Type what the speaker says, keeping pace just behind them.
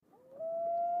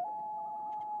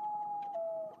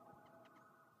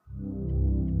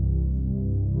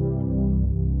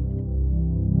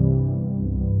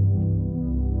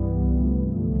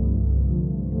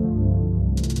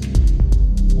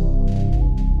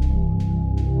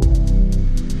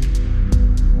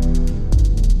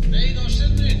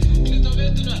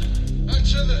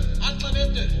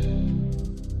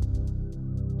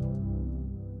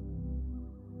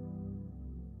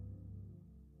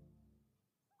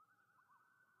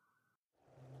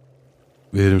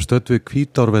Við erum stödd við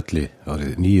Hvítárvelli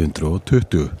árið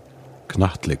 920.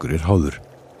 Knattleikur háður.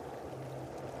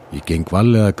 Ég geng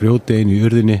varlega grjóti ein í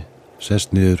urðinni,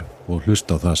 sest niður og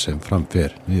hlusta á það sem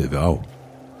framfer niður við á.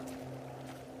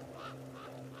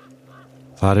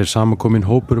 Þar samankominn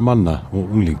hópur manna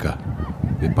og unglinga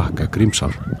við bakka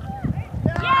Grímsár.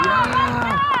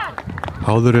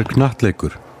 Háður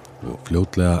knattleikur og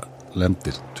fljótlega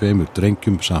lemdir tveimur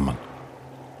drengjum saman.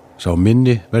 Sá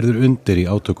minni verður undir í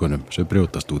átökunum sem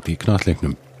brjótast út í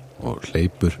knattleiknum og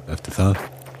hleypur eftir það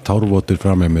tárvotur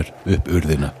fram með mér upp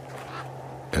urðina.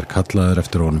 Kallaður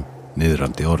eftir honum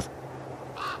niðrandi orð.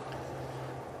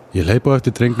 Ég hleyp á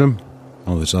eftir drengnum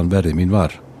á þess að hann verði mín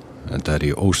var, en það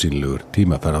í ósýnilegur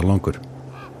tímaferðar langur.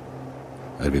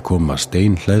 Við komum að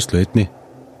steinhleðslu einni,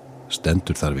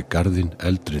 stendur þar við garðinn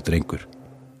eldri drengur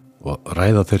og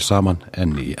ræða þeir saman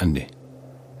enni í enni.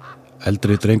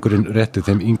 Eldri drengurinn rétti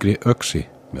þeim yngri öxi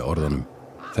með orðanum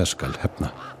þess skal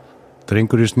hefna.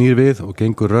 Drengurinn snýr við og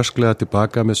gengur rösklega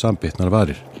tilbaka með sambitnar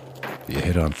varir. Ég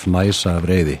heyri hann fnæsa af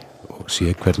reiði og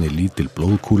sé hvernig lítil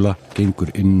blóðkúla gengur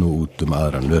inn og út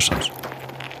aðran lösans.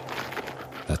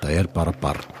 Þetta bara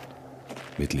barn,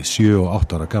 milli 7 og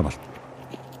 8 ára gamalt.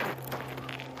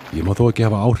 Ég má þó ekki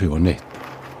hafa áhrif á neitt.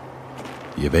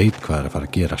 Ég veit hvað að fara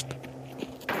að gerast.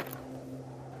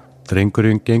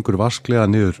 Drengurinn gengur vasklega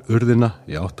niður urðina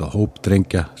í átt að hóp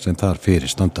drengja sem þar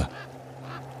fyrir standa.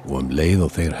 Og leið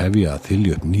og þeir hefja að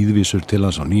þylja upp níðvísur til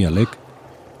hans á nýja leik,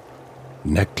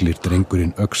 neglir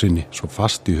drengurinn öxinni svo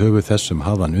fast í höfuð þess sem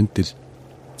hafði hann undir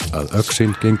að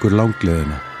öxin gengur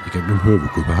langleiðina í gegnum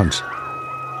höfuðkúpu hans.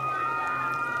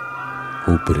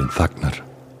 Hópurinn þagnar.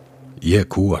 Ég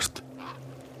kúast.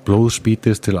 Blóð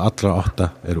spýtist til allra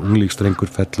átta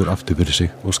unglíksdrengur fellur aftur fyrir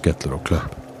sig og skellur á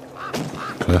klöpp.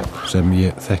 Klöpp sem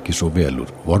ég þekki svo vel úr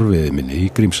vorfiði minni í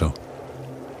Grímsá.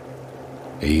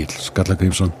 Egill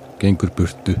Skallagrímsson gengur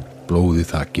burtu blóði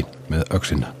þakin með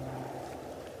öxina.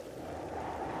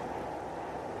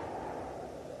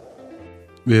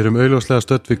 Við erum augljóslega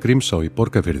stödd við Grímsá í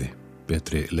Borgarfirði.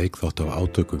 Betri leikþátt af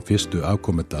átökum fyrstu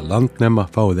afkomenda landnema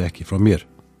fáið ekki frá mér.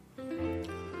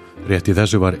 Rétt í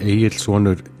þessu var Egill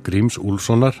sonur Gríms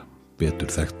Úlfssonar,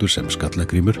 betur þekktur sem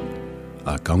Skallagrímur,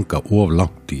 að ganga of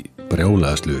langt í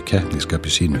brjálæðislu keppnisskapi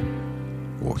sínu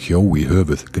og hjó í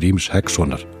höfuð Gríms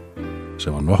Heggssonar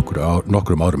sem var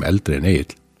nokkrum árum eldri en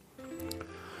Egill.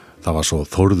 Það var svo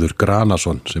Þórður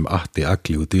Granason sem atti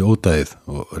agli út í ódæðið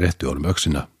og rétti honum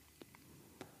öxina.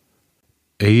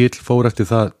 Egill fór eftir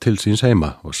það til síns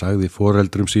heima og sagði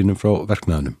foreldrum sínum frá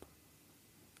verknaðinum.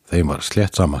 Þeim var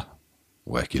slétt sama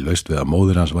og ekki laust við að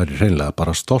móðir hans væri hreinlega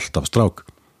bara stolt af strák.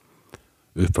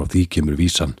 Upp frá því kemur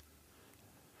vísan.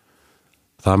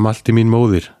 Það mælti mín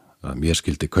móðir að mér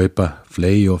skildi kaupa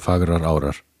fley og fagrar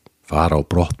árar, fara á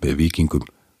brott með víkingum,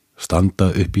 standa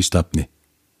upp í stafni,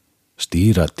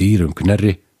 stýra dýrum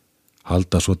knerri,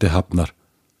 halda svo til hafnar,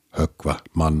 höggva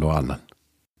mann og annan.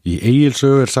 Í Egils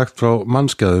sögu sagt frá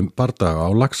mannskæðum bardaga á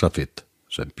Laxafit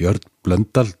sem Björn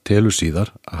Blöndal telur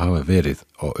síðar að hafa verið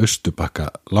á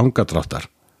Austubakka Langadráttar.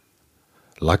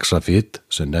 Laxafit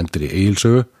sem nefndir í Egils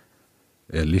sögu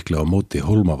líklega á móti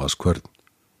Hólmavaðskvörn.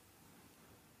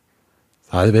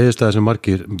 Það veiðistæði sem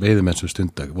margir veiðimenn sem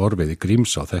stunda vorveiði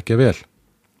Grímsá þekkja vel.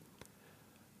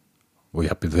 Og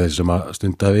jafnvel þeir sem að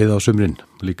stunda veiða á sumrin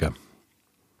líka.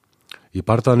 Í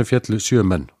bardaganum féllu 7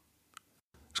 menn.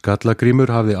 Skallagrímur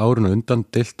hafði árinu undan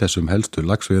deilt þessum helstu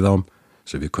laxveiðám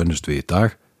sem við könnumst við í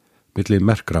dag milli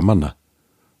merkra manna.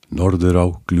 Norðurá,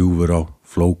 Gljúfurá,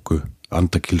 Flóku,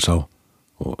 Andakílsá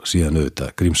og síðan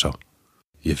auðvitað Grímsá.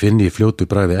 Ég finn í fljótu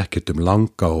bragði ekkert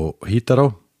Langa og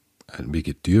Hítará, en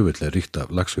mikið djöfullega ríkt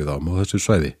af laxveiðám á þessu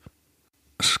svæði.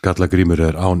 Skallagrímur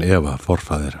án efa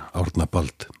forfaðir Árna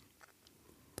Bald.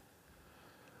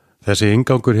 Þessi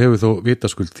inngangur hefur þó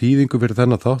vitaskuld þýðingu fyrir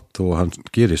þennan þátt og hann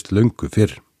gerist löngu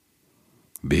fyrr.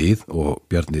 Við og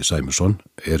Bjarni Sæmusson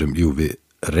erum við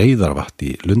Reyðarvatn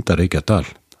í Lundareykjadal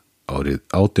árið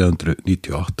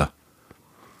 1898.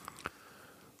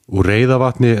 Úr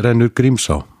Reyðarvatni rennur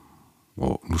Grímsá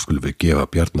og nú skulum við gefa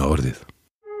Bjarna orðið.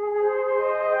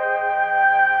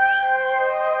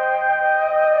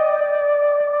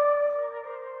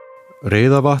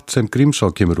 Reyðarvatn sem Grímsá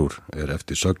kemur úr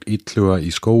eftir sögn Illuga í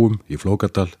skógum í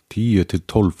Flókadal 10 til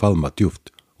 12 faðma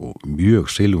djúpt og mjög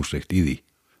silungsrikt í því.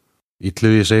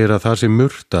 Illugi segir að það sé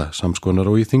murta samskonar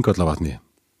og í Þingvallavatni.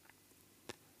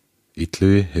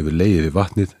 Illugi hefur legið við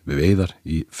vatnið við veiðar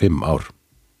í 5 ár.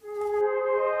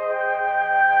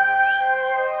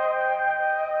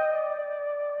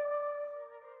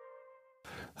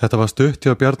 Þetta var stutt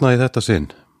hjá Bjarna í þetta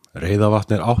sinn.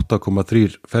 Reyðarvatn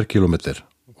 8,3 ferkilometrar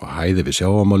og hæði við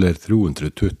sjávarmáli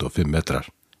 325 metrar.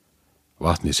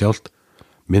 Vatnið sjálft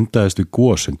myndaðist við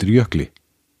gos undir jökli,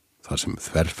 þar sem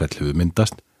þverfell hefur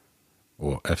myndast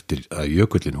og eftir að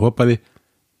jökullin hopaði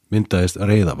myndaðist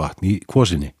reiðavatn í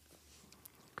kvosinni.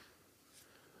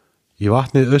 Í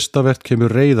vatnið austavert kemur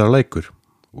Reyðarlækur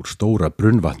úr stóra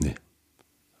brunnvatni.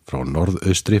 Frá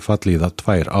norðaustri falli það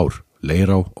 2 ár,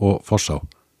 Leirá og Fossá.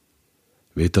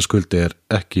 Vitaskuld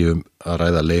ekki að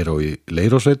ræða Leirá í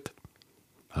Leirósveit,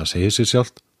 það segir sér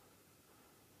sjálft.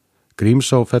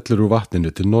 Grímsá fellur úr vatninu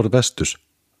til norðvestus.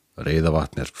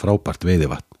 Reiðavatn frábært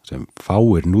veiðivatn sem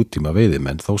fáir nútíma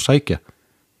veiðimenn þó sækja.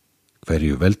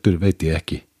 Hverju veldur veit ég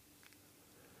ekki.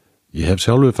 Ég hef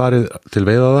sjálfur farið til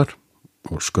veiðaðar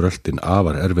og skröltin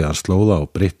afar erfiðan slóða og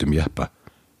breyttum jeppa,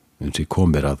 ég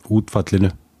komir að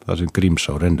útfallinu þar sem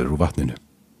Grímsá rennur úr vatninu.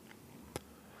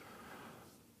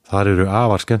 Þar eru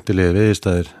afar skemmtilegi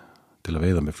veiðistæðir til að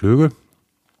veiða með flugu.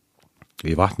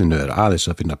 Í vatninu aðeins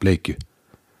að finna bleikju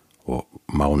og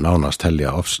má nánast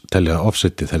telja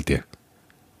offsetið held ég.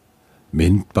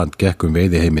 Myndband gekk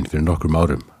veiðiheiminn fyrir nokkrum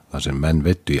árum þar sem menn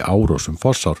veiddu í Árósum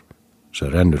Fossár sem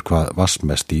rennur hvað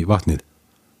vassmest í vatnið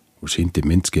og sýndi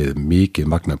myndskeiðum mikið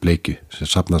magna bleikju sem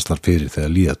safnast þar fyrir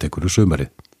þegar líða tekur úr sumarið.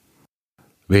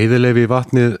 Veiðileyfi í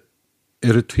vatnið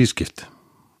eru tvískipt.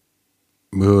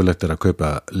 Mögulegt að kaupa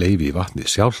leyfi í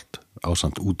vatnið sjálft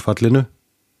ásamt útfallinu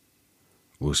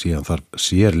og síðan þarf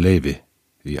sér leyfi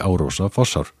í Árósa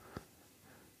Fossár.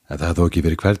 En það þó ekki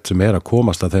verið hvert sem að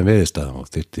komast að þeim veiðistæðum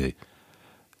og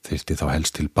þyrfti þá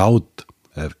helst til bát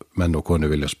ef menn og konu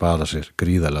vilja spara sér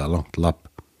gríðarlega langt labb.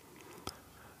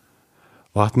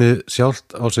 Vatnið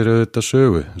sjálft á sér auðvitað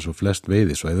sögu eins og flest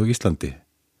veiðisvæði á Íslandi.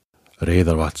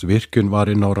 Reyðarvatnsvirkjun var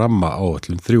inn á ramma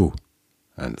áætlun 3,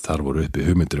 en þar voru uppi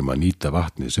hugmyndir að nýta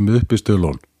vatnið sem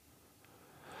uppistöðlón.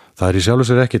 Það í sjálfu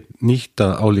sér ekkert nýtt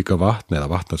að álíka vatn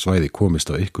eða vatnasvæði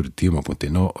komist á ykkur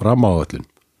tímapunktin á ramma áætlun.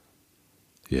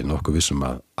 Ég nokkuð vissum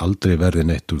að aldrei verði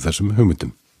neitt úr þessum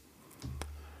hugmyndum.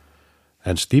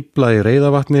 En stífla í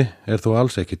Reyðarvatni þó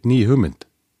alls ekkert ný hugmynd.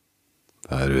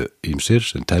 Það eru ýmsir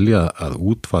sem telja að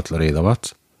útfall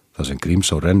Reyðarvatns, þar sem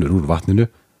Grímsá rennur úr vatninu,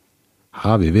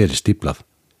 hafi verið stíflað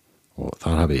og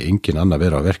þar hafi engin annar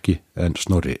verið á verki en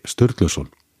Snorri Sturluson.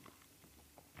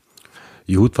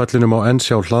 Í útfallinu má enn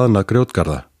sjá hlaðna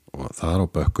grjótgarða og þar á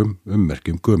bökkum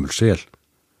ummerkjum gömul sel.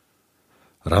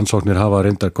 Rannsóknir hafa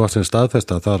reyndar gott sem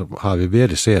staðfest að þar hafi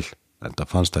verið sel, en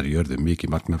það fannst þar í jörðu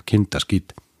mikið magn af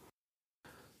kindaskít.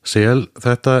 Sel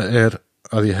þetta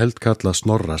að ég held kalla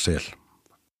Snorra sel.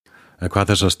 En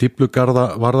hvað þessa stíflugarða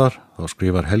varðar, þá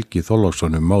skrifar Helgi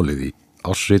Þorláksson málið í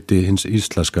ársriti hins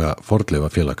íslenska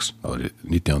fornleifafélags árið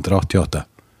 1988.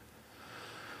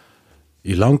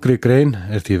 Í langri grein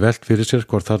því velt fyrir sér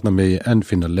hvort þarna megi enn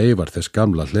finna leifar þess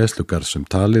gamla hleðslugar sem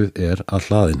talið að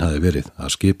hlaðin hafi verið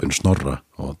að skipun Snorra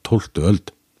á 12.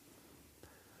 öld.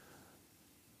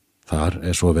 Þar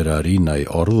svo verið að rýna í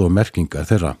orð og merkingar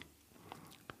þeirra.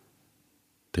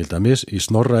 Til dæmis í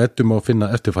Snorra Eddu má finna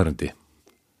eftirfarandi.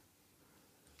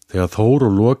 Þegar Þór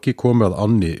og Loki komu að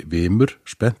ánni Vimur,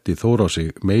 spennti Þór á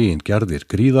sig megin gerðir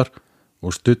gríðar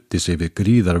og studdi sig við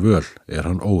gríðar völ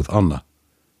hann óð anna.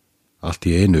 Allt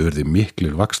í einu urðu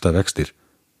miklir vaxtavextir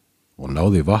og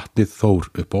náði vatnið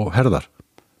Þór upp á herðar.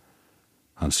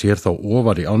 Hann sér þá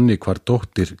ofar í ánni hvar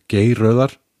dóttir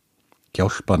Geirröðar,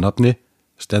 Gjálpa nafni,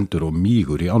 stendur og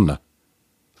mígur í ána.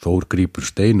 Þór grípur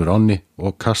steinur ánni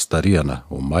og kastar í hana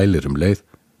og mælir leið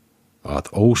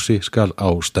að ósi skal á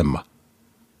stemma.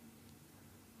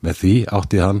 Með því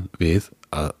átti hann við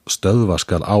að stöðva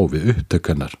skal á við upptök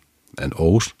hennar, en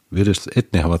ós virðist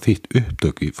einnig hafa þýtt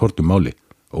upptök í fornu máli,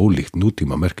 ólíkt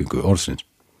nútíma merkingu orðsins.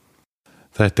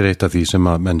 Þetta eitt af því sem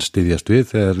að menn styðjast við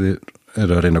þegar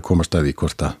þeir að reyna að komast að því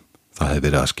hvort að það hefði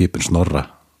verið að skipun Snorra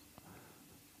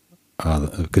að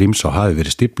Grímsá hafi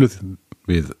verið stífluð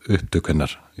við upptök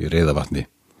hennar í Reyðarvatni.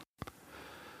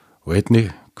 Og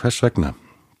einnig hvers vegna?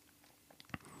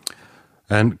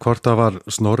 En hvort það var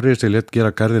Snorri sem lét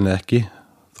gera garðina ekki,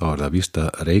 þá það víst að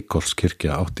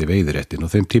Reykholtskirkja átti veiðiréttin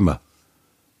á þeim tíma.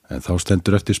 En þá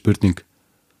stendur eftir spurning,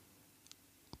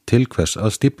 til hvers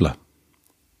að stífla?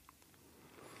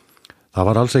 Það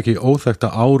var alls ekki óþekkt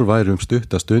að ár væri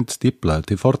stutta stund stíflaður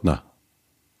til forna,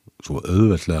 svo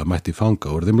auðveldlega mætti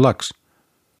fanga úr þeim lax.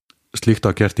 Slíkt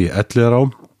var gert í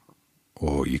Elliðarám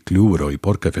og í Gljúfurá í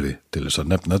Borgarfirði til þess að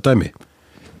nefna dæmi.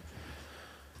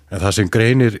 En það sem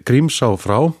greinir Grímsá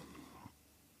frá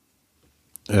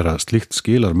að slíkt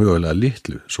skilar mögulega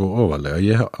litlu svo ofarlega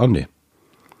ég ánni.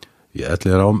 Í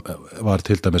Elliðarám var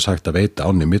til dæmis hægt að veita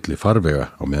ánni milli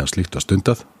farvega á meðan slíkt var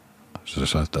stundað, sem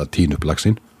sagt að tína upp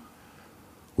laxinn,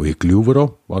 og í Gljúfurá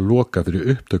var loka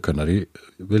fyrir upptökunar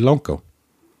við Langá.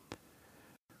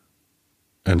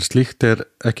 En slíkt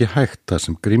ekki hægt þar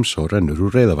sem Grímsá rennur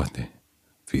úr Reyðarvatni,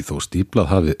 því þó stíplað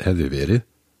hefði verið,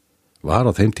 var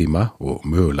á þeim tíma og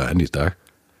mögulega enn í dag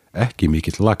ekki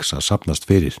mikill lax að safnast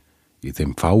fyrir í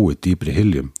þeim fáu dýpri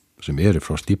hyljum sem eru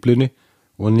frá stíplunni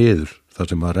og niður þar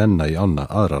sem að renna í ána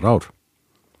aðrar ár.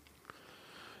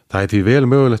 Það því vel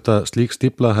mögulegt að slík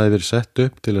stípla hafi verið sett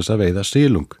upp til þess að veiða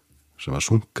silung sem að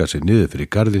sunga sig niður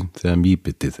fyrir garðin þegar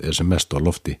mýbitið sem mest á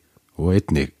lofti og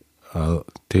einnig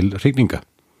til hrygninga.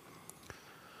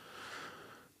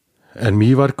 En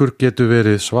mývargur getur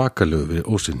verið svakalegur við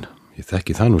ósinn. Ég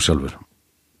þekki það nú sjálfur.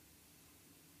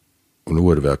 Og nú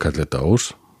erum við að kalla þetta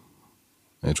ós,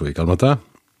 eins og í gamla daga.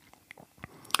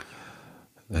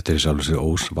 Þetta í sjálfur sér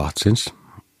ós vatsins.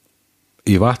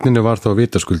 Í vatninu var þá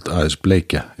vitaskuld aðeins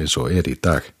bleikja eins og í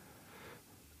dag.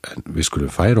 En við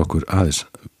skulum færa okkur aðeins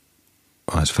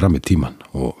fram í tíman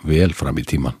og vel fram í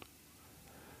tíman.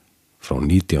 Frá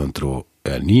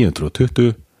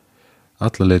 920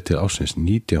 alla leið til ársins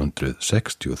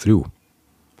 1963.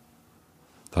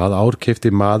 Það ár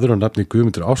keypti maður á nafni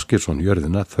Guðmundur Ásgeirsson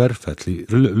jörðina Þverfell í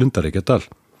Lundareykjadal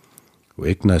og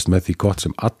eignaðist með því gott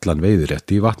sem allan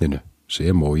veiðirétti í vatninu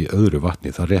sem og í öðru vatni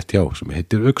það rétt hjá sem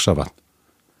heitir Uxavatn.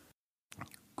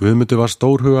 Guðmundur var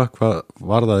stórhuga hvað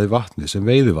varðaði vatni sem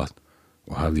veiðivatn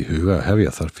og hafði í huga að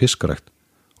hefja þar fiskarækt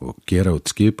og gera út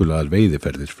skipulaðar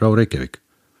veiðiferðir frá Reykjavík.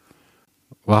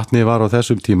 Vatnið var á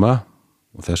þessum tíma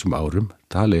og þessum árum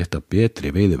talið eitt af betri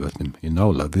veiðivötnum í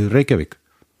nálægð við Reykjavík.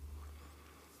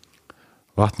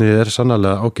 Vatnið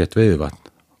sannarlega ágætt veiðivatn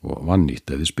og vannýtt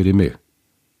ef þið spyrji mig.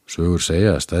 Sögur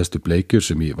segja að stæðstu bleikjur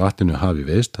sem í vatninu hafi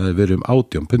veiðst hafi verið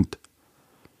 18 pund.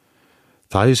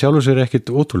 Það í sjálfu sér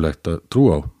ekkert ótrúlegt að trú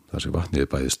á þar sem vatnið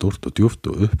bæði stórt og djúpt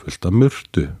og uppfullt af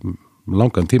murtu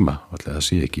langan tíma, allir það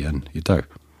sé ekki enn í dag.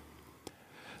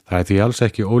 Það því alls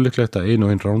ekki ólíklegt að ein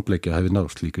og ein ránbleikja hefði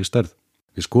náð slíkri stærð.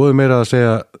 Við skoðum meira að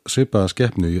segja svipaða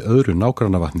skepnu í öðru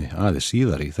nágrannavatni aðeins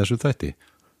síðar í þessu þætti.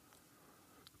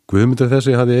 Guðmundur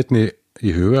þessi hafði einni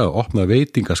í huga að opna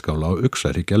veitingaskála á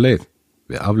Uxaríkja leið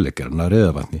við afleggjarna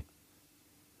Reyðarvatni.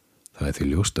 Það því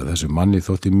ljóst að þessu manni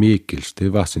þótti mikils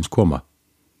til vatnsins koma.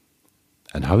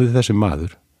 En hafði þessi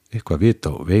maður eitthvað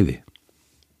vita á veiði?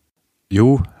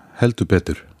 Jú, heldur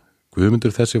betur.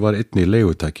 Guðmundur þessi var einni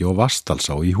leigutaki á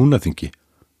Vatnsdalsá í Húnaþingi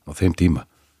á þeim tíma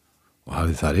og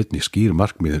hafði þar einni skýr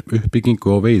markmiðum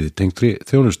uppbyggingu og veiði tengdri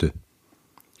þjónustu.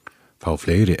 Fá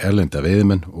fleiri erlenda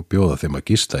veiðimenn og bjóða þeim að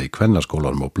gista í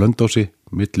kvennaskólanum á Blönduósi,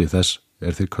 milli þess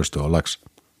þeir köstu á lax.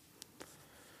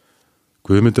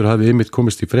 Guðmundur hafði einmitt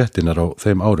komist í fréttinar á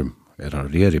þeim árum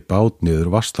hann réri bát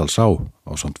niður Vatnsdalsá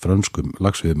á samt frönskum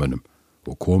laxveiðimönnum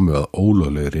og komu að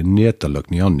ólöglegri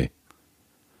netalögn í ánni.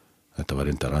 Þetta var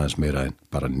reyndar aðeins meira en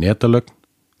bara netalögn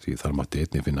því þar mátti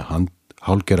einnig finna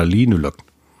hálgera línulögn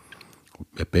og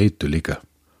með beitu líka.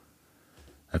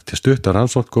 Eftir stuttar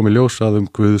rannsókn kom í ljós að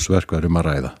Guðsverk var að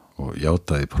ræða og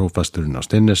játaði prófasturinn á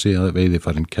Steinnesi að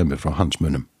veiðifarinn kemur frá hans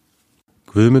mönnum.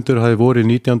 Guðmundur hafði vorið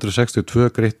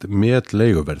 1962 greitt met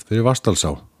leiguverð fyrir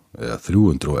Vatnsdalsá eða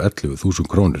 311.000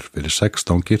 krónur fyrir 6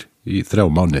 stangir í 3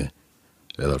 mánuði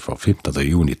eða frá 15.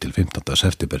 júní til 15.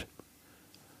 september.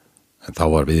 En þá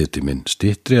var veiðitíminn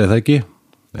styttri eða ekki,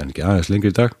 en ekki aðeins lengri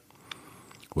í dag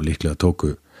og líklega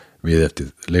tóku við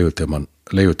eftir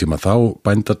leigutíma þá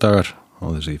bændadagar á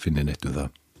þess að ég finni neitt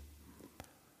það.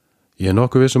 Ég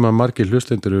nokkuð vissum að margir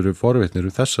hlustendur eru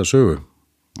forvitnir þessa sögu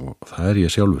og það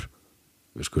ég sjálfur.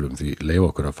 Við skulum því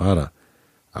leyfa okkur að fara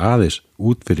aðeins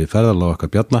út fyrir ferðalag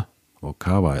okkar Bjarna og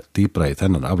kafa dýpra í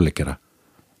þennan afleggjara.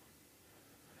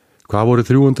 Hvað voru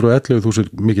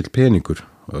 311.000 mikill peningur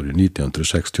árið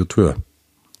 1962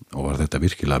 og var þetta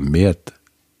virkilega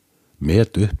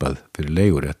met uppað fyrir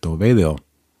leigurétt og veiði á.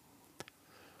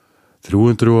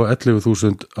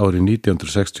 311.000 árið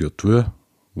 1962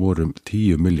 vorum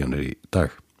 10 milljónir í dag.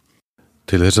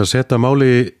 Til þess að setja máli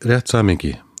í rétt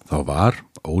samhengi þá var,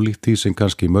 ólíkt því sem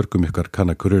kannski mörgum ykkar kann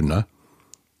að gruna,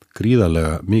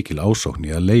 gríðarlega mikil ásókn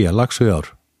í að leigja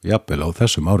laxveiðar, jafnvel á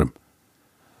þessum árum.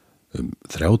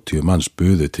 30 manns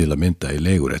buðu til að mynda í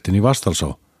leiguréttin í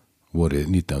Vatnsdalsá vorið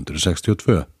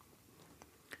 1962.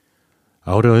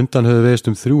 Árið á undan höfðu veiðst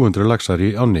 300 laxar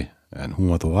í ánni, en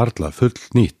hún var þó varla full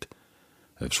nýtt,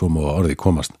 ef svo má orði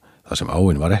komast, þar sem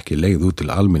áin var ekki leigð út til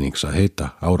almennings að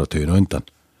heita áratugin á undan.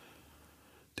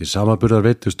 Til samanburðar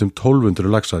veiddust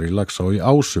 1200 laxar í Laxá í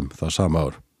Ásum það sama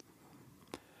ár.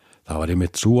 Það var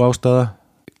einmitt sú ástæða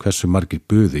hversu margir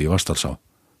buðu í Vatnsdalsá,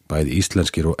 bæði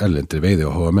íslenskir og erlendir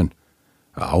veiðiáhuga menn,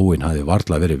 að áin hafði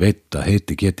varla verið veidd að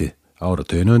heiti getið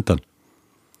áratugin undan.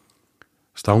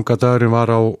 Stangadagurinn var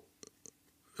á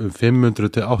 500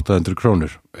 til 800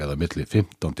 krónur eða milli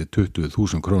 15 til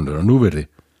 20.000 krónur á núvirði.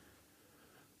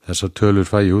 Þessar tölur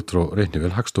fæ ég út frá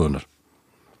reiknivél Hagstofunnar.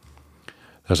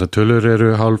 Þessar tölur eru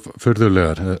hálf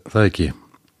furðulegar, það ekki,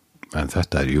 en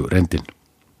þetta jú reyndin.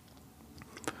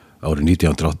 Árið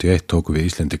 1981 tókum við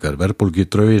Íslendingar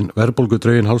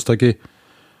verðbólgudraugin hálstaki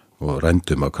og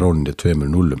rændum að króninni 2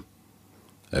 0.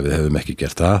 Ef við hefðum ekki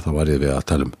gert það, þá var við að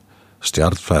tala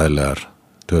stjarnfræðilegar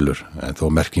tölur, en þó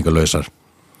merkingarlausar.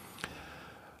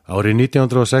 Árið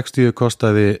 1960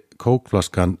 kostaði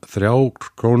kókflaskan 3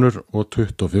 krónur og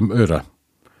 25 aura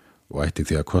og ætti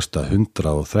því að kosta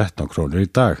 113 krónur í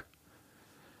dag.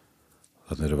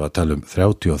 Þannig erum við að tala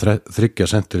 33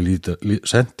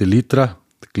 centilítra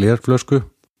glerflösku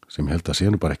sem held að sé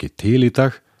nú bara ekki til í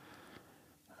dag.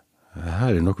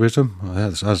 Það nokkuð vissum,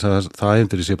 það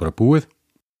endur í sig bara búið.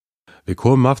 Við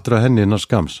komum aftur að henni innan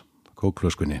skams,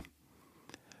 kókflöskunni.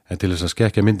 En til þess að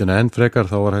skekkja myndina enn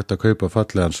frekar þá var hægt að kaupa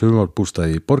fallegan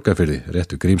sumarbústað í Borgarfirði,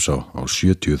 réttu Grímsá, á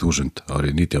 70.000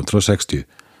 árið 1960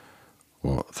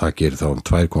 og það gerir þá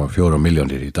 2,4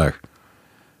 milljónir í dag.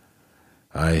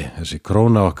 Þessi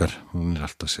króna okkar, hún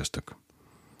alltaf sérstök.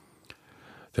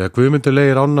 Þegar Guðmundur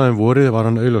Leir ánægum vorið var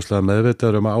hann augljóslega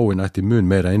meðvitaður að áin ætti mun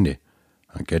meira inni.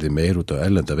 Hann gerði meir út á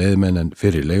erlenda veiðmenn en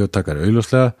fyrir leigutakar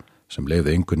augljóslega sem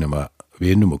leifði engun nema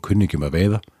vinum og kunningjum að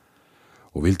veiða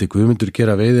og vildi Guðmundur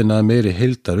gera veiðina að meiri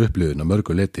heildar upplifun að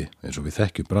mörgu leyti eins og við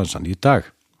þekkjum bransan í dag.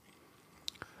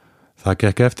 Það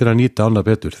gekk eftir að nýta ána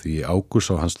betur því í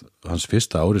ágúst á hans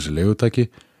fyrsta ári sem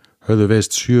leigutaki höfðu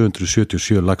veist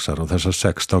 777 laxar á þessar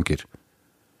 6 stangir.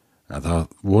 En það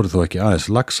voru þó ekki aðeins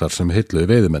laxar sem heilluðu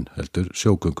veiðimenn, heldur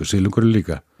sjógöngu sílungur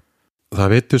líka.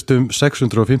 Það veittust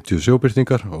 650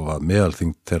 sjóbirtingar og var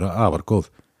meðalþyngd þeirra afar góð.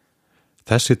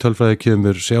 Þessi tölfræði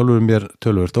kemur sjálfur mér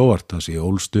tölvört óvart þar sem ég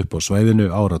ólst upp á svæðinu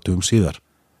áratugum síðar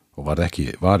og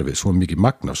var við svo mikið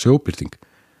magn af sjóbirting.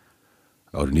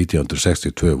 Árið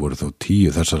 1962 voru þó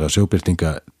 10 þessara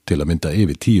sjóbirtinga til að mynda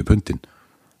yfir 10 pundin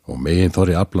og megin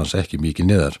þorri aflans ekki mikið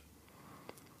neðar.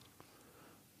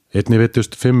 Einnig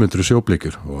veittust 500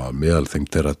 sjóblikkur og að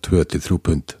meðalþyngd þeirra 2-3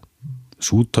 pund.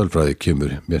 Sú tölfræði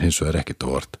kemur mér hins vegar ekkert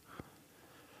óvart.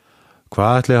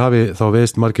 Hvað ætli hafi þá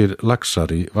veist margir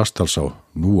laxar í Vatnsdalsá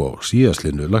nú á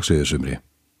síðastlinu laxveiðisumri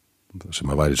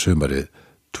sem að væri sumarið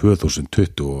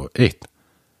 2021?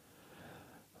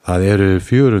 Það eru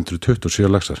 427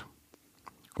 laxar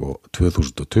og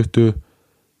 2020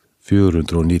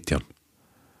 419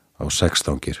 á 6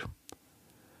 stangir.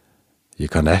 Ég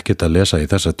kann ekkert að lesa í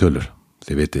þessa tölur,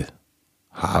 þið vitið,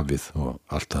 hafið og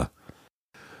allt það.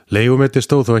 Leigumetti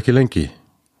stóð þó ekki lengi,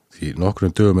 því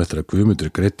nokkrum dögum eftir að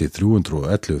Guðmundur greiddi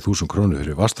 311.000 krónur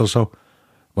fyrir Vatnsdalsá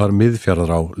var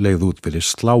Miðfjarðará leigð út fyrir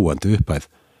sláandi upphæð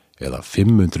eða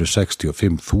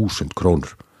 565.000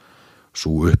 krónur.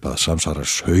 Sú upphæð samsvarar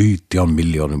 17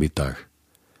 milljónum í dag.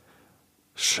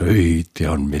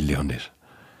 17 milljónir.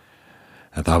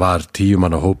 En það var 10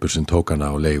 manna hópur sem tók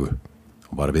hana á leigu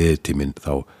og var viðtíminn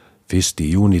þá 1.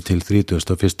 júní til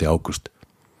 31. ágúst.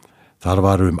 Þar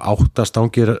var 8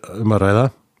 stangir að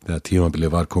ræða þegar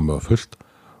tímabilið var komið á fullt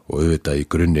og auðvitað í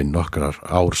grunninn nokkrar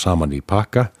ár saman í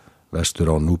pakka,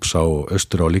 vestur á Núpsá og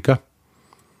austur á líka.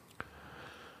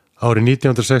 Árið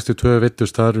 1962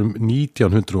 veittust þar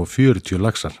 1940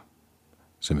 laxar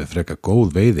sem frekar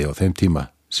góð veiði á þeim tíma,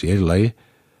 sér í lagi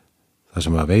þar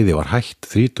sem að veiði var hætt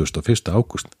 31.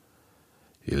 ágúst.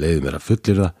 Ég leiði mér að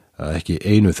fullyrða að ekki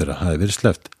einu þeirra hafi verið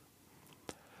sleppt.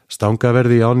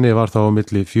 Stangaverði í ánni var þá á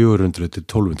milli 400 til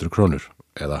 1200 krónur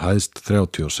eða hæðst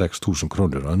 36.000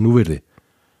 krónur að núvirði.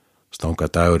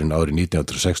 Stangadagurinn árið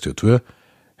 1962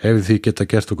 hefði því geta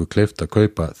gert okkur kleift að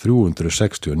kaupa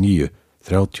 369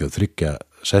 33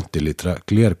 centilítra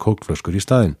glerkókflöskur í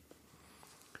staðinn.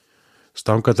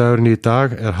 Stangadagurinn í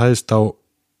dag hæðst á,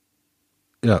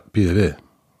 býðið við,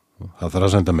 það þarf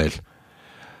að senda meil.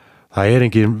 Það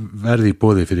engin verði í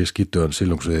boði fyrir skítugan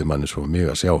silungsveiðimanni svo mig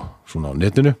að sjá svona á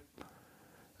netinu,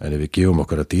 en ef við gefum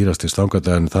okkar að dýrasti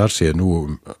stangadagurinn þar sé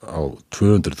nú á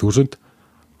 200.000,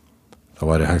 þá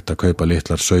væri hægt að kaupa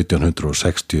litlar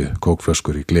 1760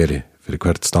 kókflöskur í gleri fyrir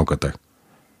hvert stangadag.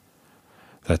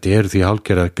 Þetta því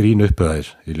hálfgerðar grín uppöðær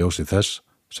í ljósi þess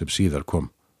sem síðar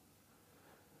kom.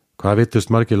 Hvað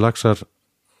vitust margir laxar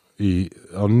í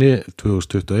ánni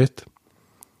 2021?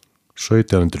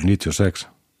 1796.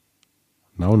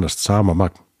 Nánast sama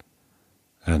magn,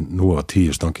 en nú á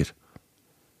 10 stangir.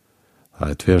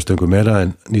 Það 2 stöngum meira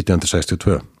en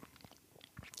 1962,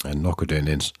 en nokkur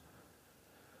deginn eins.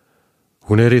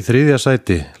 Hún í 3.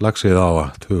 sæti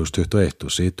laxveiðiáa 2021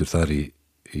 og situr þar í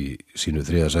sínu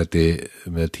 3. sæti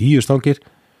með 10 stangir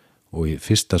og í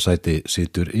 1. sæti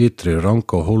situr Ytri,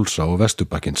 Rangá, Hólsa og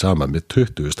Vesturbakkin saman með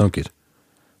 20 stangir.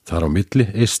 Þar á milli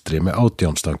Eystri með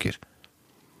 18 stangir.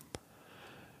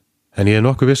 En ég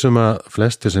nokkuð vissum að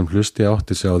flestir sem hlusti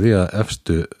átti sig á því að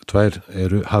efstu 2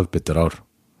 eru hafbitrar ár.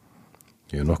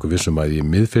 Ég nokkuð vissum að í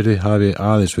Miðfirði hafi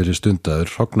aðeins verið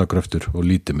stundaður hrognagröftur og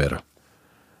lítið meira.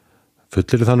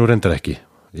 Fullir það nú reyndar ekki.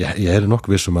 Ég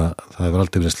nokkuð vissum að það hefur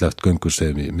aldrei verið sleppt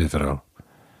gönguseiðum í Miðfirði ár.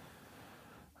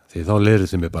 Því þá leirið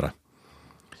þið mig bara.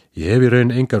 Ég hef í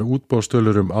raun engar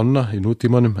útbóðstölur ána í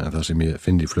nútímanum en það sem ég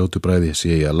finn í fljótubræði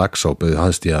sé ég að Laxá bauð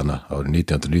Haðstíðana árið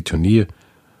 1999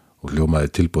 og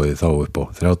hljómaði tilboðið þá upp á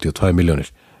 32 milljónir.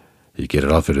 Ég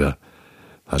gerir ráð fyrir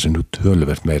það sem nú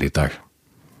töluvert meir í dag.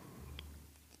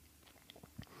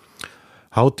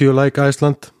 How do you like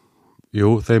Iceland?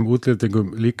 Jú, þeim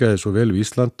útlendingum líkaði svo vel við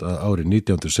Ísland að árið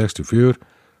 1964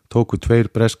 tóku 2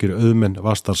 breskir auðmenn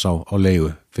Vastarsá á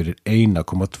leigu fyrir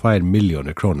 1,2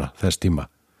 milljónir króna þess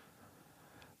tíma.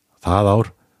 Það ár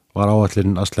var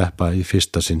áætlunin að sleppa í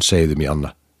fyrsta sinn seiðum í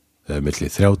ána, eða milli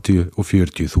 30 og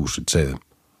 40.000 seiðum.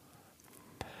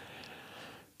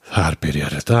 Þar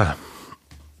byrjar þetta.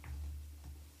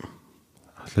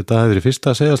 Þetta hefði verið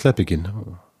fyrsta seiðasleppingin.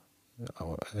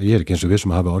 Ég ekki eins og við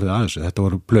sem hafa orðið að þessu, þetta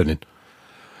voru plönin.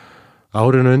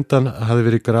 Árinu undan hafði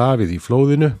verið grafið í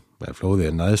flóðinu, með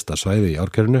flóðið næðsta svæði í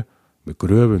árkerfinu, með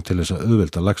gröfum til þess að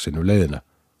auðvelda laxinu leiðina.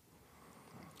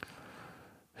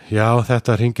 Já,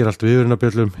 þetta hringir allt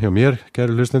viðvörunarbjöllum hjá mér,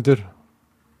 kæru hlustendur.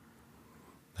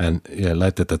 En ég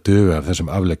læt þetta duga af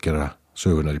þessum afleggjara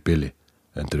sögunar í bili.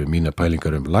 Endur við mína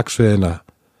pælingar laxveiðina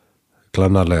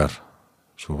klannarlegar,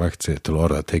 svo vægt sig til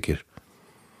orða tekir.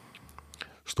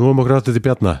 Snúum okkur aftur til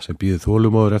Bjarna sem býður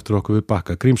þolumóður eftir okkur við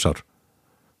bakka Grímsár,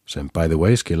 sem by the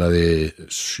way skilaði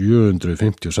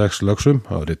 756 lögsum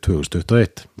árið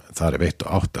 2021. Það veitt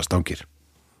og 8 stangir.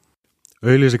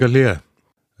 Auglýsingar hlýja.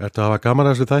 Ertu að hafa gaman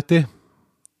að þessu þætti?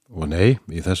 Og nei,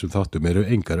 í þessum þáttum eru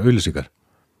engar auglýsingar.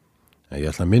 En ég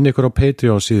ætla að minna ykkur á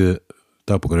Patreon síðu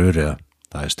Dagbókar Urriða.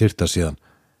 Það styrta síðan.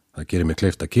 Það gerir mig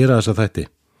kleift að gera þessa þætti.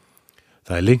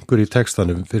 Það linkur í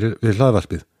textanum við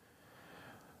hlaðvarpið.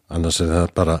 Annars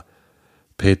það bara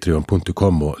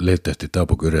patreon.com og leita eftir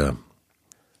Dagbók Urriða.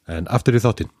 En aftur í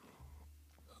þáttinn.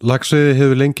 Laxveiði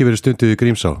hefur lengi verið stundið í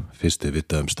Grímsá. Fyrstu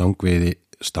vitað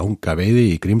stangaveiði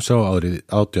í Grímsá árið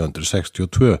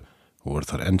 1862 og voru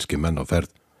þar enski menn á ferð.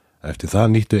 Eftir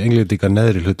það nýttu Englendingar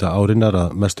neðri hluta árinnar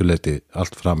að mestuleyti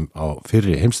allt fram á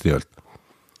fyrri heimsstyrjöld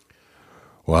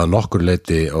og að nokkur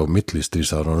leyti á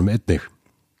millistríðsárunum einnig.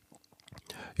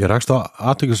 Ég rakst á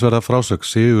athyglisverða frásögn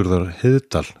Sigurðar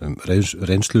Heiðdal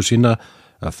reynslu sína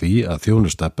af því að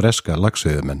þjónusta breska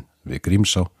laxveiðimenn við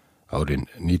Grímsá árin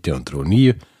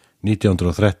 1909,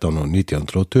 1913 og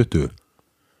 1920.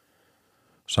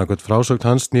 Samkvæmt frásögn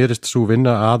hans snerist sú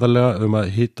vinna aðalega að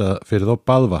hýta fyrir þá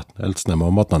baðvatn eldsnemma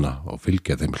á morgnana og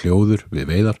fylgja þeim hljóður við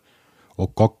veiðar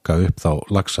og gogga upp þá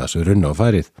laxa sem runna á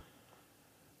færið.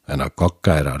 En að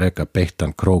gogga að reka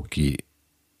beittan krók í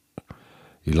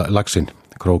laxinn,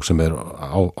 krók sem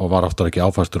var aftur ekki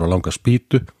áfastur á langa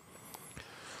spýtu.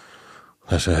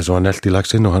 Þess var nelt í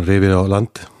laxinn og hann rifið á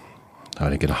land. Það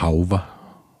var enginn að háfa.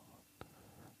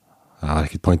 Það var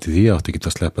ekkit point í því, átti ekki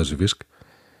að sleppa þessu fisk.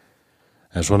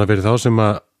 En svona fyrir þá sem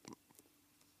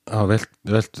að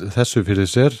velt þessu fyrir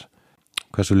sér,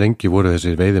 hversu lengi voru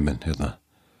þessir veiðimenn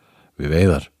við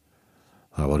veiðar.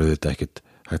 Það voru þetta ekkit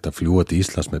hægt að fljúga til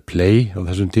Íslands með Play á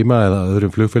þessum tíma eða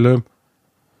öðrum flugfélögum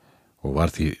og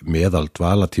var því meðal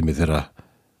dvalatími þeirra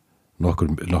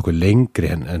nokkur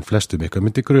lengri en flestum eitthvað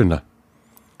myndi gruna.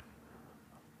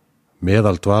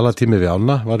 Meðal dvalatími við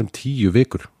ána var 10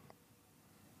 vikur.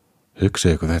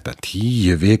 Hugsið ykkur þetta,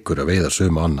 10 vikur að veiða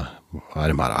sömu ána. Það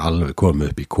er maður alveg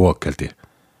komið upp í kok held ég.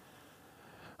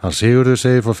 Hann Sigurður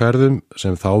segir frá ferðum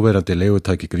sem þáverandi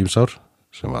leigutæki Grímsár,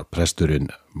 sem var presturinn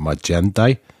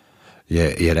Majendai.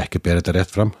 Ég er ekki að bera þetta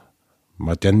rétt fram.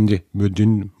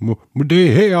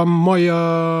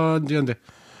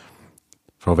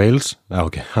 Frá Wales. Já,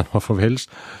 ok, hann var frá Wales.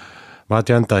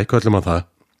 Majendai, köllum hann það.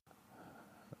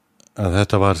 Að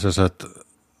þetta var sem sagt,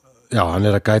 já, hann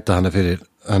er að gæta hana fyrir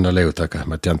hennar leigutaka,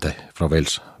 Majendai, frá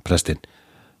Wales, prestinn.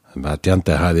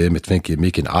 Majendai hafði einmitt fengið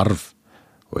mikinn arf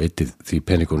og eitið því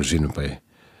peningunum sínum bæði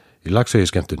í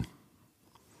laxveiðiskemmtun.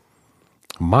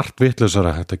 Margt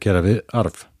vitlausara hægt að gera við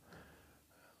arf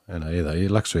en að eyða í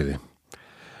laxveiði.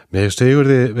 Með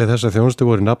Sigurði við þessa þjónustu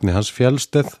voru nafni hans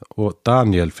Fjellsteð og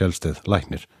Daniel Fjellsteð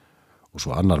læknir og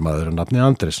svo annar maður nafni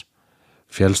Andrés.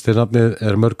 Fjellsteð nafnið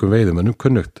er mörgum veiðumönnum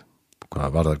kunnugt,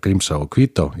 hvað varðar Grímsá og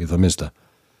Hvítá í það minnsta.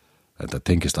 Þetta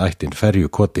tengist ættin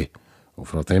Ferjukoti og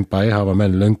frá þeim bæ hafa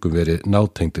menn löngum verið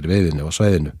nátengdir veiðinu á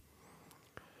svæðinu.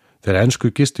 Þeir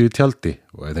ensku gistu í tjaldi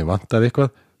og ef þeim vantaði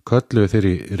eitthvað, kölluðu þeir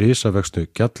í risavöxnu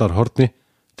gjallarhorni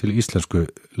til íslensku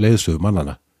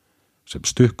leiðsögumannana sem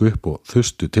stukku upp og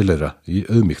þustu til þeirra í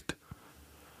auðmýkt.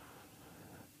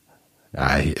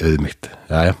 Auðmýkt,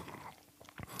 jæja.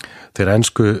 Þeir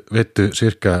ensku veittu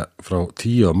cirka frá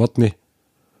 10 á morgni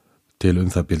til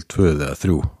það bil 2 eða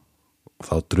 3.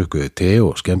 Þá drukkuðu te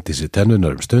og skemmti sér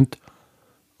tennunar stund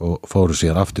og fóru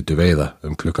síðan aftur til veiða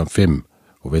klukkan 5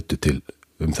 og veittu til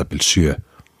það bil 7.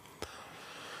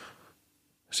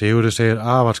 Sigurður segir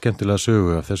afar skemmtilega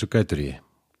sögu af þessu gæturíi.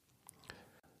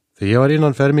 Þegar ég var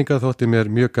innan ferminga þótti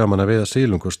mér mjög gaman að veiða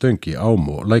silung og stöng í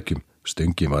ám og lækjum.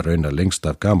 Stöngin var raunar lengst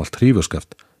af gamalt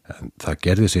hrífuskaft, en það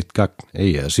gerði sitt gagn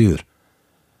eigi eða síður.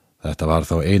 Þetta var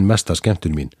þá ein mesta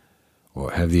skemmtun mín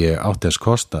og hefði ég átt þess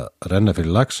kost að renna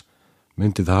fyrir lax,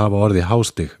 myndi það hafa orðið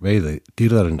hástig veiði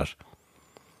dýrðarinnar.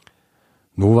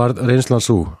 Nú var reynslan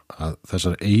svo að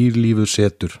þessar eilífu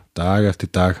setur dag eftir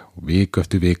dag og viku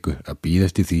eftir viku að bíða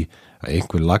eftir því að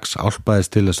einhver lax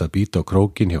álpaðist til þess að bíta á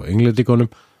krókin hjá englendingunum,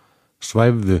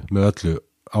 svæfðu með öllu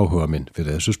áhuga minn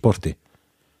fyrir þessu sporti.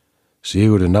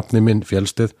 Sigurður nafni minn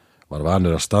Fjellsteð var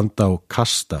vanur að standa og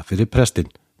kasta fyrir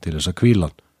prestinn til þess að hvíla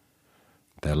hann.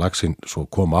 Þegar laxinn svo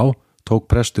kom á, tók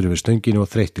prestur yfir stönginu og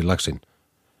þreytti laxinn.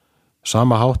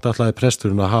 Sama hátt ætlaði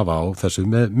presturinn að hafa á þessu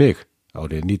með mig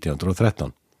árið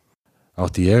 1913.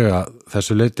 Átti ég að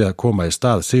þessu leyti að koma í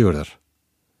stað Sigurðar.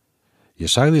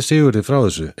 Ég sagði Sigurði frá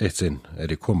þessu eitt sinn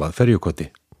ég kom að ferjukoti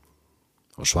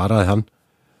og svaraði hann: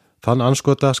 þann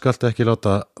andskota skaltu ekki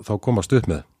láta þá komast upp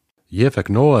með. Ég fekk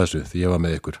nóga þessu því ég var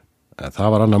með ykkur, en það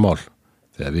var annað mál.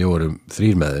 Þegar við vorum 3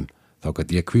 með þeim, þá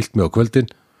gat ég hvílt mig á kvöldin,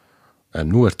 en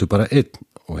nú ertu bara 1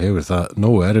 og hefur það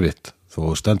nógu erfitt,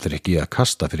 þó stendur ekki að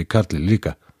kasta fyrir karli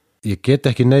líka. Ég get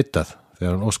ekki neitað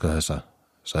þegar hann óskaði þessa,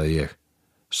 sagði ég.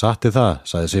 Satti það,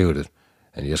 sagði Sigurður,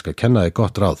 en ég skal kenna þig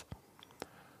gott ráð.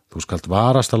 Þú skalt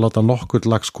varast að láta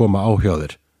nokkur lax koma á hjá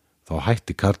þér, þá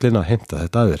hætti karlinn að heimta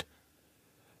þetta að þér.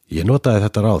 Ég notaði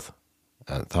þetta ráð,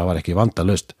 en það var ekki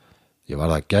vandalaust. Ég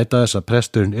varð að gæta þess að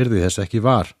presturinn yrði þess ekki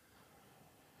var.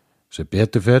 Sem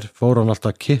betur fer fór hann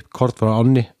alltaf kipp kort frá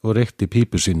ánni og reykti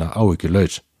pípu sína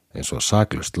áhyggjulaus, eins og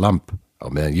saklaust lamb á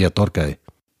meðan ég dorgaði.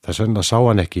 Þess vegna sá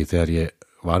hann ekki þegar ég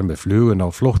var með flugun á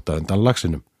flótta undan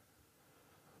laxinum.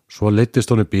 Svo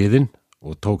leiddist honum biðinn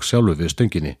og tók sjálfur við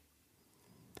stönginni.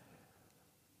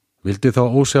 Vildi þá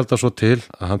ósjalda svo til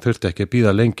að hann þurfti ekki að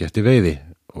bíða lengi eftir veiði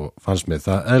og fannst mér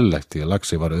það eðlilegt því að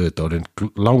laxi var auðvitað orðinn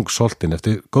langsoltinn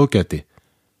eftir góðgæti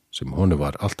sem honum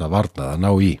var alltaf varnað að ná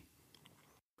í.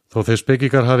 Þó þeir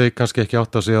spekingar hafi kannski ekki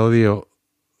átt að segja á því og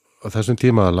á þessum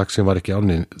tíma að laxin var ekki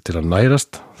áninn til að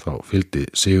nærast, þá fylgdi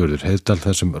Sigurður Heiðdal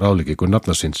þessum ráðleggingu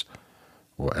nafna síns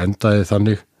og endaði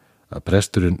þannig að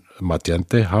presturinn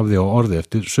Matjandi hafði á orði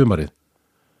eftir sumarið.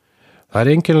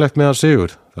 Það einkennilegt með hann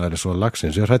Sigurð, það eins og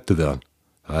laxin sé hræddur við hann.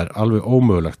 Það alveg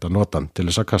ómögulegt að nota hann til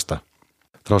þess að kasta.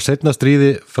 Frá seinna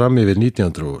stríði fram yfir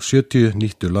 1970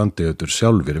 nýttu landeigendur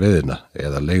sjálfir veiðina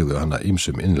eða leigðu hana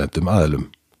ýmsum innlendum aðilum.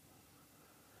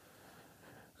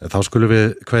 Þá skulum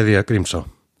við kveðja Grímsá.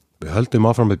 Við höldum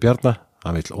áfram með Bjarna,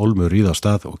 hann vill ólmur ríða á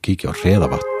stað og kíkja á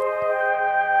Hreðavatn.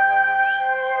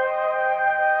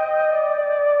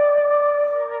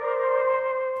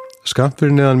 Skammt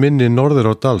fyrir neðan mynni norður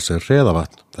á dals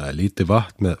Hreðavatn. Það lítið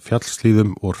vatn með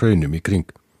fjallslíðum og hraunum í kring.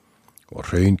 Og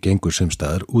hraun gengur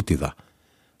sumstaðar út í það.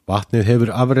 Vatnið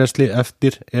hefur afrennsli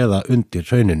eftir eða undir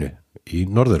hrauninu í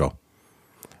norðurá.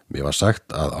 Mér var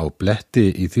sagt að á bletti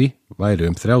í því væri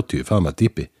 30 faðma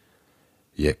dýpi.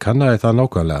 Ég kannaði það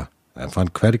nákvæmlega en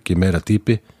fann hvergi meira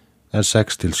dýpi en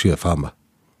 6 til 7 faðma.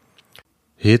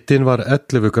 Hitinn var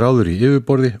 11 gráður í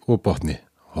yfirborði og botni.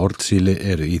 Hornsíli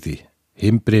eru í því.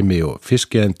 Himbrimi og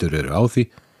fiskiendur eru á því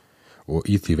og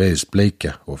í því veiðist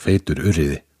bleikja og feitur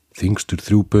urriði. Þyngstur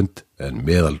 3 pund en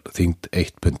meðal þyngd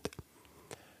 1 pund.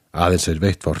 Aðeins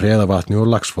veitt frá Hreðavatni og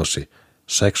Laxfossi,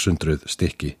 600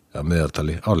 stykki að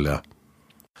meðaltali árlega.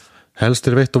 Helst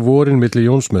veitt á vorin milli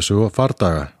Jónsmessu og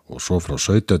fardaga og svo frá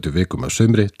 17 vikum af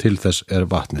sumri til þess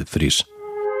vatnið frís.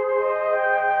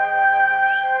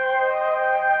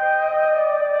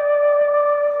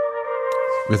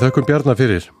 Við þökkum Bjarna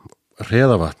fyrir.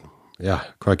 Hreðavatn, já,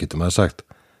 hvað getur maður sagt?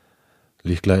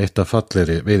 Líklega eitt af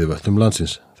fallegri veiðivötnum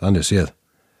landsins, þannig séð.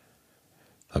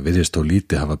 Það virðist þó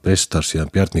lítið hafa breyst þar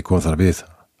síðan Bjarni kom þar við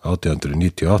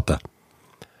 1898.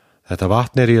 Þetta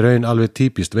vatn í raun alveg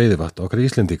típist veiðivatn okkar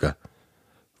Íslendinga.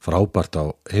 Frábært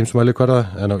á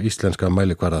heimsmælikvarða en á íslenska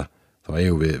mælikvarða þá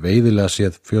eigum við veiðilega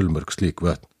séð fjölmörg slík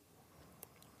vötn.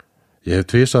 Ég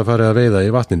hef tvisvar farið að veiða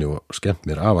í vatninu og skemmt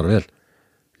mér afar vel.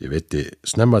 Ég veiti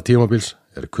snemma tímabils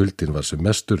kuldinn var sem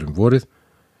mestur vorið.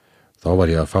 Þá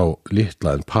var ég að fá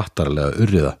litla en pattarlega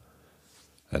urriða.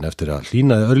 En eftir að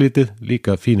hlýnaði örlítið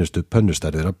líka fínustu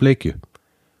pönnustærðir af bleikju.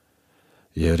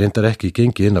 Ég hef reyndar ekki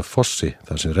gengið inn af fossi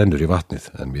þar sem rennur í vatnið,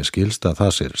 en mér skilst að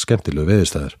það sér skemmtilegu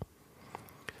veiðistæður.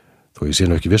 Þó þó ég sé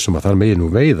nú ekki vissum að þar megi nú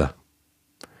veiða.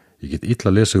 Ég get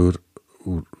illa lesið úr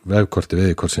vefkorti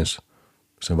veiðikortsins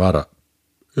sem var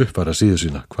að uppfæra síðu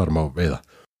sína hvar má veiða.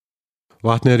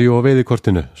 Vatnið er jú á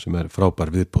veiðikortinu sem er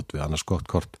frábær viðbót við annars gott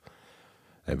kort.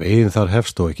 En veiðin þar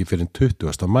hefst þó ekki fyrir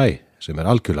 20. maí sem er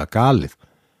algjörlega galið.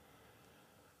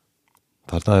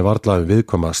 Þarna er varla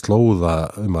viðkoma slóða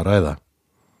að ræða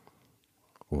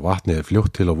og vatnið er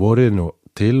fljótt til á vorin og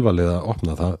tilvalið að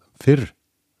opna það fyrr,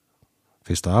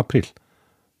 1. apríl,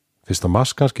 1.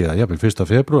 mars kannski eða jafnvel 1.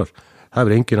 febrúar. Það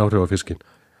hefur engin áhrif á fiskinn.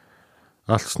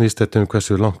 Allt snýst þetta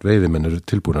hversu langt veiðimenn eru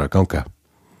tilbúinir að ganga.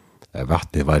 Ef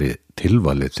vatnið væri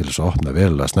tilvalið til þess að opna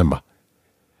verulega snemma.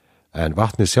 En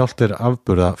vatnið sjálft er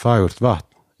afburða fagurt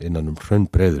vatn innan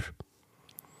hraunbreiður.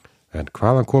 En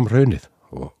hvaðan kom hraunið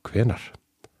og hvenar?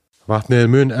 Vatnið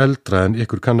er mun eldra en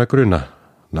ykkur kann að gruna,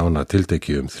 nánar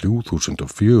tiltekið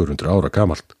 3400 ára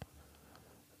gamalt.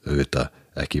 Auðvitað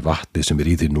ekki vatnið sem er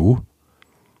í því nú.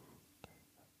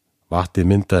 Vatnið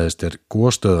myndaðist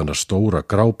gosstöðunar stóra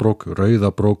grábrók,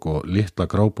 rauðabrók og litla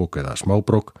grábrók eða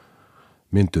smábrók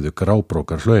mynduðu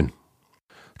grábrókar hraun.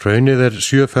 Hraunið er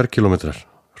 7 ferkilometrar.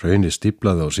 Hraunið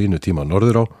stíflaði á sínu tíma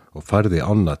norður á og færði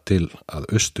ána til að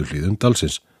austurhlíðum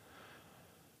dalsins.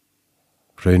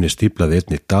 Hraunið stíflaði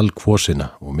einnig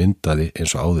dalkvosina og myndaði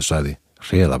eins og áður sagði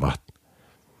hreðavatn.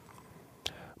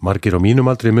 Margir á mínum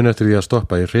aldri mun eftir því að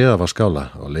stoppa í hreðavaskála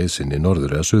á leið sinni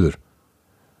norður eða suður.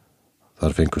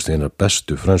 Þar fengust einar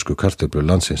bestu frönsku kartöflur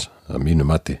landsins að mínu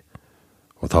mati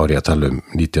og þá er ég að tala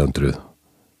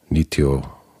 1990 og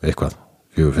eitthvað,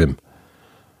 45.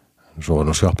 Svo var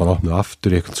nú sjoppan opnuð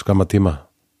aftur í eitthvað skamma tíma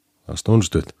að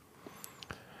stónustuð.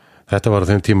 Þetta var á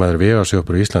þeim tíma þegar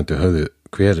vegasjópur í Íslandi höfðu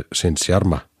hver sinn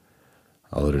sjarma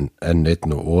áður en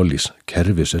N1 og Ólís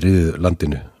kerfis riðið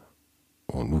landinu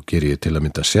og nú ger ég til að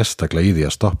mynda sérstaklega í því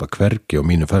að stoppa hvergi á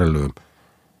mínu ferðalögum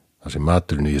þar sem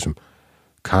maturinn í þessum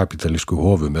kapitalísku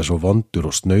hofum er svo vondur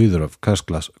og snauður af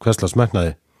hverslas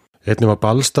metnaði. Einnig var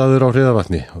ballstaður á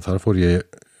Hreðavatni og þar fór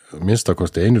ég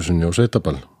minnstakosti einu sinni á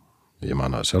sveitaball. Ég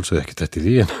man að sjálfsögðu ekkert eftir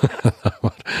því en það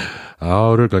var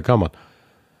áruglega gaman.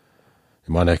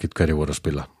 Ég man ekkert hverju voru að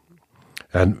spila.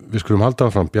 En við skulum halda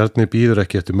áfram, Bjarni bíður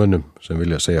ekki eftir mönnum sem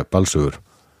vilja segja ballsögur.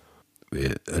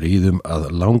 Við ríðum að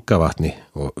Langavatni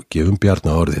og gefum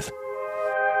Bjarna orðið.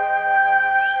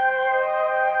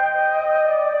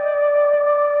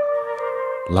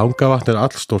 Langavatn er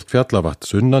allstórt fjallavatn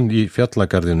sunnan í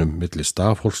fjallagarðinum milli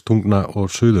Stafholtstungna og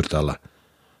Suðurdala.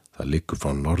 Það liggur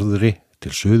frá norðri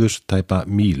til suðurs tæpa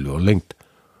mílu og lengd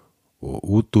og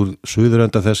út úr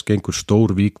suðurenda þess gengur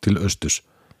stór vík til austurs.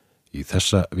 Í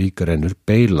þessa vík rennur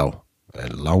Beilá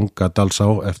en Langadalsá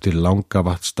eftir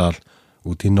Langavatnsdal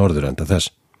út í norðurenda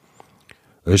þess.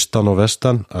 Austan og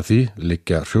vestan af því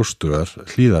liggja hrjóstrugar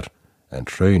hlíðar en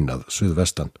hraunað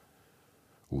suðvestan.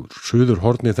 Úr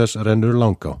suðurhorni þess rennur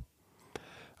Langá.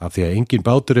 Af því að engin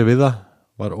bátur er við það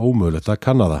var ómögulegt að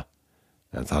kanna það,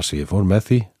 en það sem ég fór með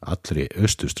því allri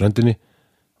austurströndinni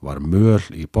var möl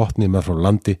í botni með frá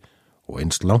landi og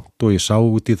eins langt og ég sá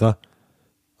út í það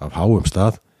af háum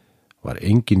stað var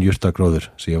engin jurtagróður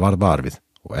sem ég var við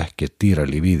og ekkert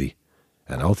dýralíf í því,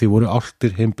 en á því voru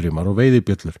álftir, himbrimar og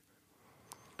veiðibjöllur.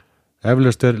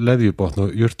 Eflaust er leðjubotn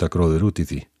og jurtagróður út í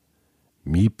því.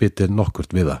 Mýbit er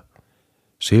nokkurt við það.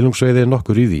 Silungsveiði er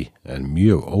nokkur í því, en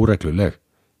mjög óregluleg.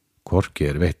 Hvorki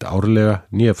er veitt árlega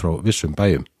né frá vissum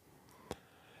bæjum.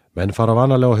 Menn fara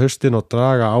vanalega á haustin og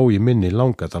draga á í minni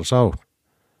Langadalsá.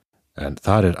 En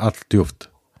þar er allt djúpt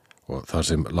og þar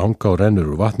sem Langá rennur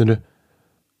úr vatninu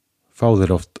fá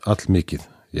þeir oft allmikið,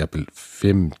 jafnvel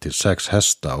 5 til 6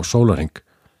 hesta á sólarhring.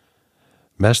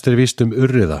 Mest er víst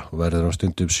urriða og verður á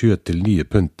stundum 7 til 9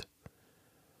 pund.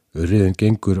 Urriðin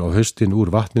gengur á haustin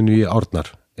úr vatninu í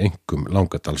árnar, einkum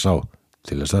Langadalsá,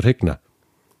 til þess að hrygna.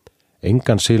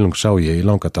 Engan silung sá ég í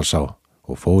Langadalsá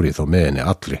og fór ég þó með henni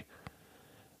allri.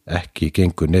 Ekki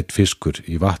gengur neitt fiskur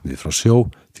í vatnið frá sjó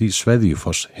því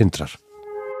sveðjufoss hindrar.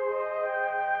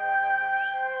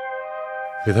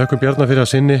 Við þökkum Bjarna fyrir að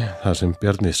sinni, það sem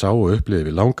Bjarni sá og upplifði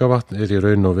við Langavatn er í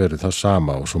raun og veru það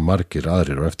sama og svo margir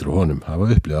aðrir og eftir honum hafa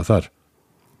upplifað þar.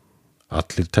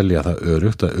 Allir telja það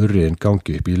örugt að urriðin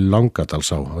gangi upp í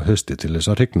Langadalsá á hausti til þess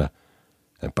að hrygna,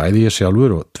 en bæði ég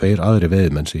sjálfur og 2 aðri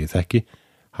veiðmenn sem ég þekki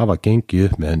hafa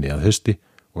gengið upp með henni að hausti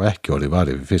og ekki orðið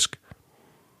varið við fisk.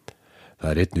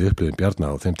 Það er einnig upplifun Bjarna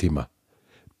á þeim tíma.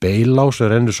 Beilá sem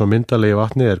rennur svo myndalegi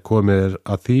vatni er komið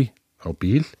að því á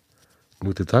bíl,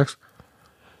 nú til dags,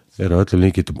 er að öllum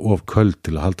líkindum of köld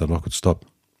til að halda nokkurn stopp.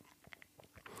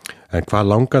 En hvað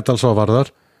Langadalsá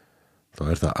varðar, þá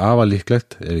er það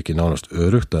afalíklegt ef ekki nánast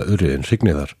örugt að urriðin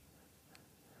hrygni þar.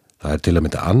 Það er til að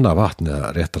mynda annað vatn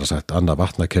eða réttara sagt annað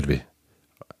vatnakerfi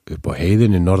upp á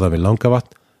heiðinni norðan við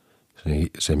Langavatn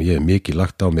sem ég hef mikið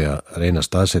lagt á mig að reyna að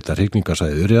staðsetja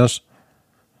hrygningarsvæðið Urriðans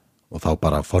og þá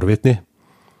bara forvitni.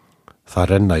 Það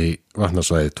renna í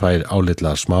vatnasvæðið 2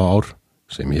 álitlegar smá ár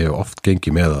sem ég hef oft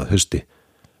gengið með að hausti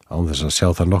án þess að sjá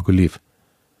þar nokkuð líf.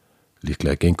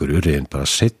 Líklega gengur Urriðin bara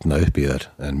seinna upp í þær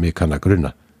en mig kann að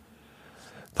grunna.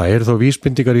 Það eru þó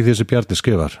vísbendingar í þessi Bjarni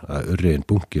skrifar að Urriðin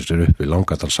bunkir sér upp við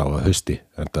Langadalsá að hausti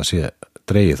en það sé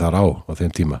dregið þar á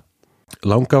þeim tíma.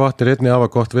 Langavatn er einnig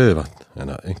afar gott veiðivatn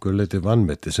en að einhver leyti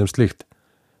vanmetið sem slíkt.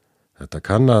 Þetta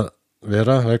kann að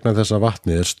vera vegna þess að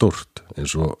vatnið er stórt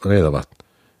eins og Reyðarvatn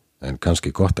en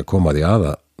kannski gott að koma því að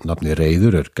nafni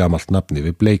Reyður er gamalt nafni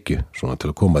við Bleikju svona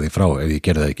til að koma því frá ef ég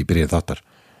gerði það ekki byrjun þáttar.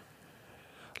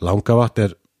 Langavatn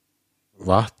er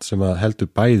vatn sem að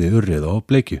heldur bæði Urrið og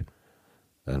Bleikju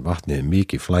en vatnið er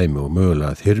mikið flæmi og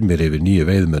mögulega þyrmir yfir nýju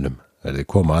veiðmönnum þeir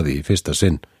koma að því í fyrsta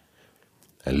sinn.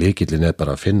 En lykillinn er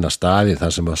bara að finna staði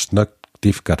þar sem að snögg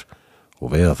dýfkar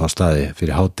og veiða þá staði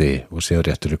fyrir hádegi og séu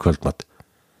réttur í kvöldmatt.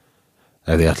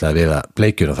 Ef þið ætlaði að veiða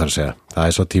Bleikjuna þar að segja, það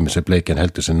er svo tími sem Bleikjan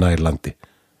heldur sem nær landi.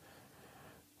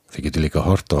 Þið getur líka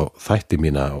hort á þætti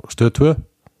mína á Stöð 2.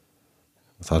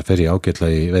 Þar fer ég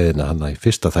ágætlega í veiðina hana í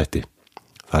fyrsta þætti.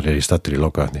 Þar er ég staddur í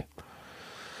Langavatni.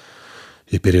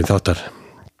 Í byrjun þáttar.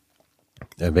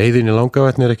 En veiðin í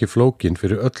Langavatni er ekki flókin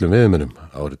fyrir öllum veiðmönnum.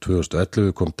 Árið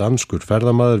 2011 kom danskur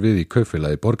ferðamaður við í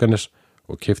kaupfélagi Borgarnes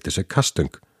og keypti sér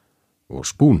kastöng og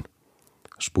spún.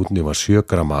 Spúnni var 7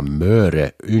 grama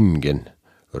möre ungen,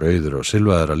 rauður og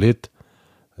silfaður að lit.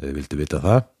 Þið vildu vita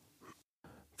það.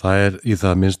 Það er í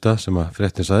það minnsta sem að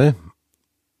fréttin sagði.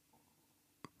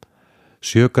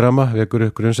 7 grama vekur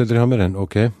upp grunnsettir hjá mér en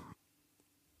ok,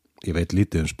 ég veit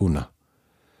lítið spúna.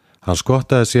 Hann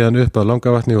skottaði síðan upp að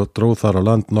Langavatni og dróð þar á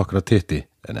land nokkra titti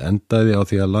en endaði á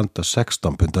því að landa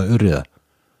 16 punda urriða.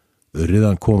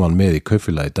 Urriðan kom hann með í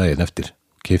kaupfélagi daginn eftir,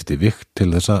 keypti vikt til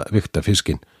þess að vikta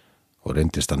fiskinn og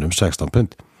reyndist hann 16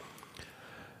 pund.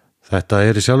 Þetta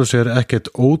er í sjálfu sér ekkert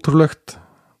ótrúlegt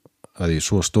að í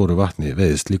svo stóru vatni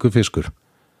veiðist líkur fiskur.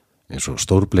 Eins og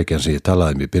stórbleikjan sem ég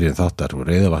talaði í byrjun þáttar og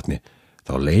Reyðarvatni,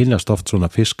 þá leynast oft svona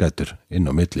fiskætur inn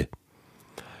á milli.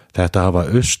 Þetta hafa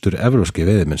austur-evrópski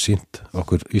veiðimenn sýnt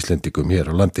okkur Íslendingum hér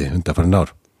á landi undanfarin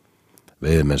ár.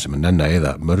 Veiðimenn sem nenna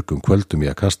eða mörgum kvöldum í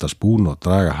að kasta spún og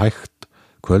draga hægt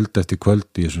kvöld eftir kvöld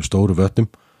í þessum stóru vötnum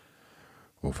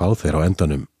og fá þeir á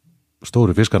endanum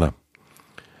stóru fiskana.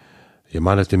 Ég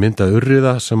man eftir mynda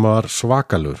urriða sem var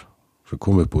svakalur sem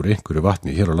kom upp úr einhverju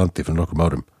vatni hér á landi fyrir nokkrum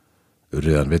árum.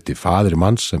 Urriðan veiti faðir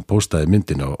manns sem póstaði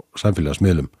myndin á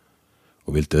samfélagsmiðlum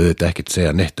og vildi auðvitað ekkert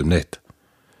segja neitt neitt.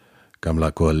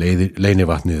 Gamla góða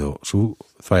leynivatnið og svo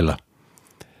þvæla.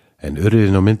 En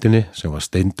urriðin á myndinni sem var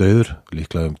steindauður,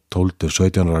 líklega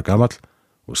 12-17 ára gamall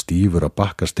og stífur á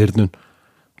bakkastyrnun,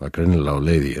 var greinilega á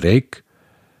leið í reyk,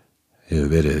 hefur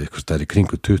verið eitthvað stærri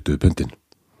kringu 20 pundin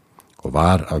og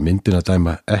var af myndin að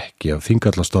dæma ekki af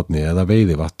þingallastofni eða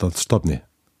veiðivatnsstofni.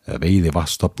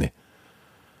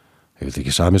 Ég veit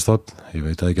ekki sami stofn, ég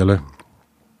veit það ekki alveg.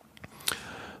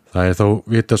 Það er þó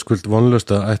vitaskuld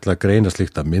vonlaust að ætla að greina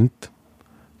slíkta mynd,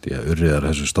 því að urriðar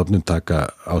þessu stofnum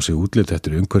taka á sig útlit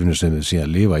eftir umhverfinu sem þau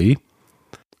síðan lifa í.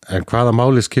 En hvaða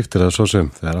máli skiptir það svo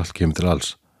sem þegar allt kemur til alls?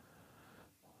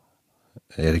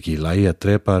 Er ekki í lagi að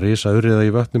drepa risa urriða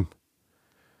í vötnum?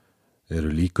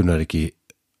 Eru líkunar ekki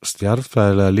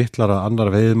stjarnfræðilega litlar að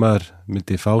annar veiðmaður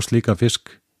myndi fá slíka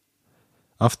fisk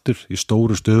aftur í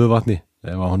stóru stöðuvatni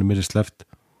ef að honum er sleppt?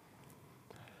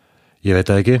 Ég veit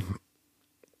það ekki.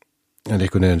 En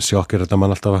einhvern veginn sjokkir þetta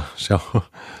mann alltaf að sjá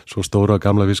svo stóra og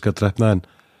gamla fiska drepna en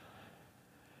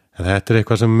þetta er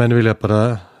eitthvað sem menn vilja bara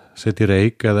setja í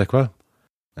reyk eða eitthvað.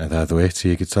 En það er þó eitt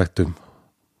sem ég get sagt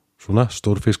svona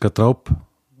stórfiskadráp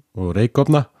og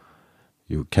reykofna.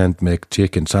 You can't make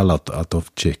chicken salad out of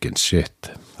chicken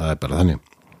shit. Það er bara þannig.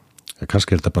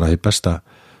 Kannski er þetta bara því besta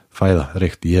fæða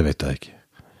reykt, ég veit það ekki.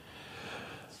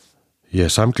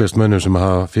 Ég samgleðst mönnum sem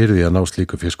hafa fyrir því að ná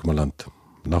slíku fiskum á land.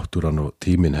 Náttúran og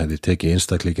tíminn hefði tekið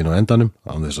einstakleikin á endanum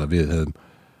án þess að við hefðum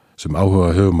sem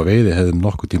áhuga höfum að veiði hefðum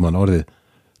nokkuð tíman orðið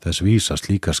þess vísa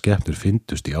slíka skepnur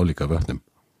fyndust í álíka vötnum.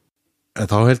 En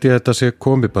þá held ég að þetta sé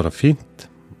komið bara fínt.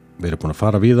 Við erum búin að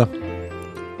fara víða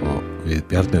og við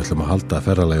Bjarni ætlum að halda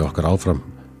ferðalagi okkar áfram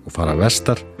og fara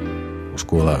vestar og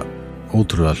skoða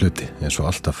ótrúlega hluti eins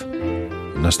og alltaf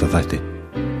í næsta þætti.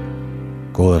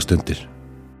 Góðar stundir.